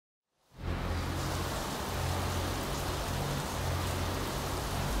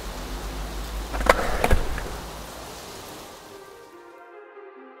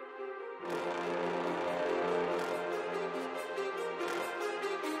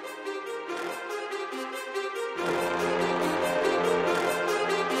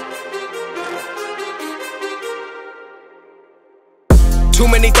Too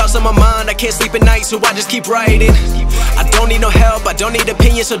many thoughts on my mind, I can't sleep at night, so I just keep writing. I don't need no help, I don't need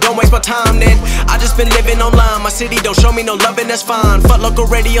opinions, so don't waste my time then. I just been living online, my city don't show me no loving, that's fine. Fuck local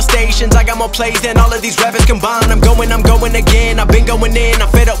radio stations, I got more plays than all of these rappers combined. I'm going again, I've been going in, I'm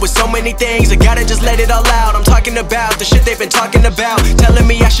fed up with so many things, I gotta just let it all out. I'm talking about the shit they've been talking about, telling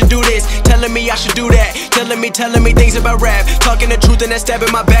me I should do this, telling me I should do that, telling me things about rap, talking the truth and that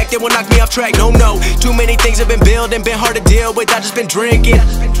stabbing my back, they will knock me off track. No, too many things have been building, been hard to deal with, I just been drinking.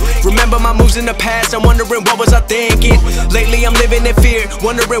 Remember my moves in the past, I'm wondering what was I thinking. Lately I'm living in fear,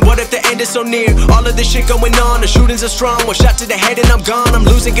 wondering what if the end is so near. All of this shit going on, the shootings are strong, one shot to the head and I'm gone. I'm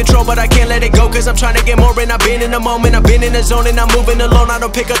losing control but I can't let it go, cause I'm trying to get more. And I've been in the moment, I've been in the zone, and I'm moving alone. I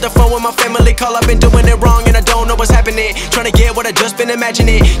don't pick up the phone when my family call, I've been doing it wrong and I don't know what's happening. Trying to get what I just been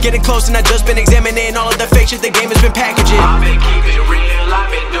imagining, getting close and I just been examining all of the fake shit the game has been packaging. I've been keeping real,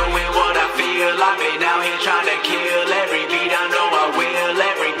 I've been doing what I feel. I've been out here trying to kill every beat, I know I will.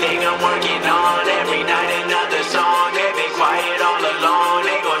 Everything I'm working on, every night another song. They've been quiet all along,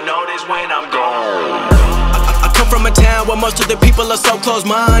 they gon' notice when I'm gone. I come from a town where most of the people are so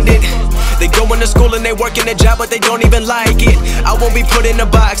close-minded. They going to school and they working a job but they don't even like it. I won't be put in a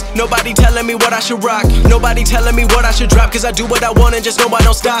box, nobody telling me what I should rock, nobody telling me what I should drop, cause I do what I want and just know I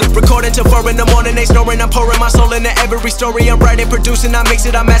don't stop. Recording till 4 in the morning, they snoring, I'm pouring my soul into every story. I'm writing, producing, I mix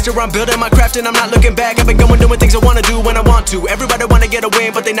it, I master, I'm building my craft and I'm not looking back. I've been going doing things I wanna do when I want to. Everybody wanna get a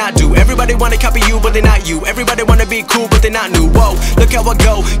win but they not do. Everybody wanna copy you but they not you. Everybody wanna be cool but they not new. Whoa, look how I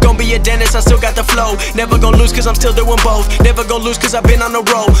go, gon' be a dentist, I still got the flow. Never gon' lose cause I'm still doing both. Never gon' lose cause I've been on the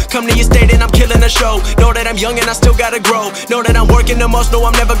road. Come to your state and I'm killing the show. Know that I'm young and I still gotta grow. Know that I'm working the most, know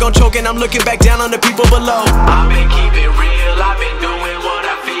I'm never gon' choke, and I'm looking back down on the people below. I've been keeping real, I've been doing what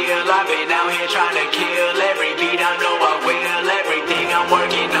I feel. I've been out here trying to kill every beat, I know I